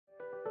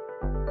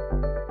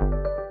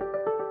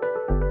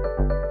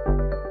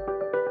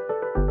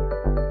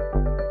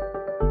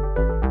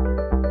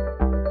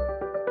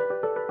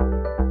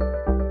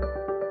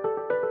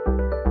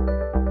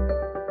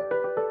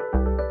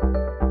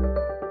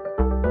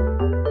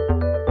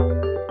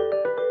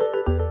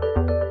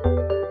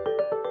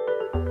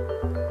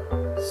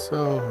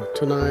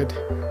tonight.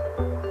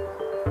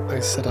 I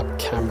set up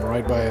camp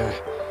right by a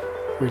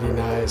really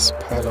nice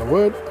pile of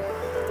wood.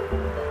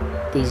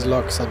 These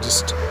logs are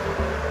just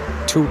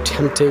too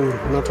tempting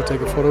not to take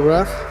a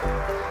photograph.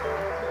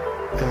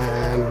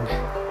 And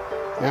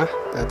yeah,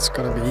 that's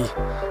gonna be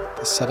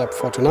the setup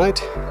for tonight.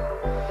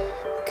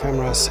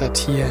 Camera set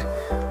here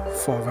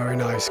for a very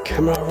nice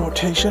camera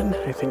rotation.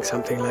 I think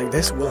something like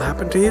this will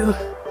happen to you.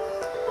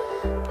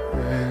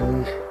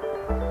 And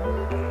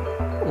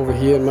over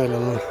here in my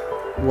little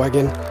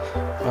wagon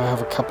I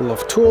have a couple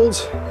of tools.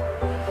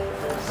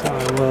 So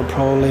I will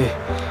probably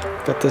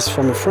get this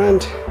from a friend.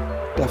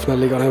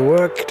 Definitely gonna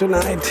work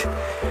tonight.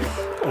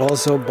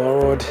 Also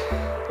borrowed,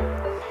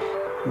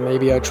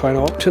 maybe I try an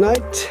op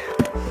tonight.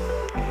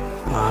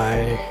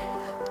 I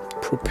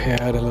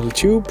prepared a little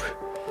tube.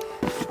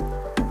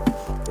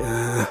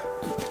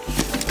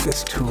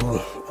 This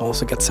tool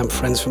also got some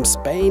friends from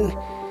Spain.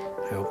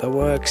 I hope that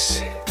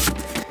works.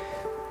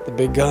 The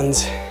big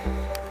guns.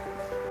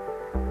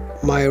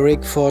 My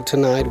rig for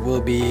tonight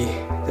will be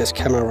this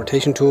camera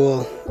rotation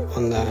tool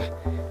on the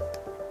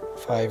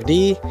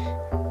 5D.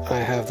 I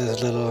have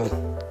this little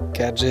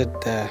gadget,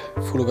 the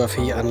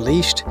Photography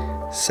Unleashed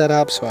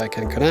setup, so I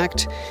can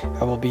connect.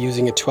 I will be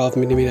using a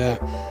 12mm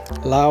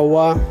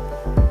Laowa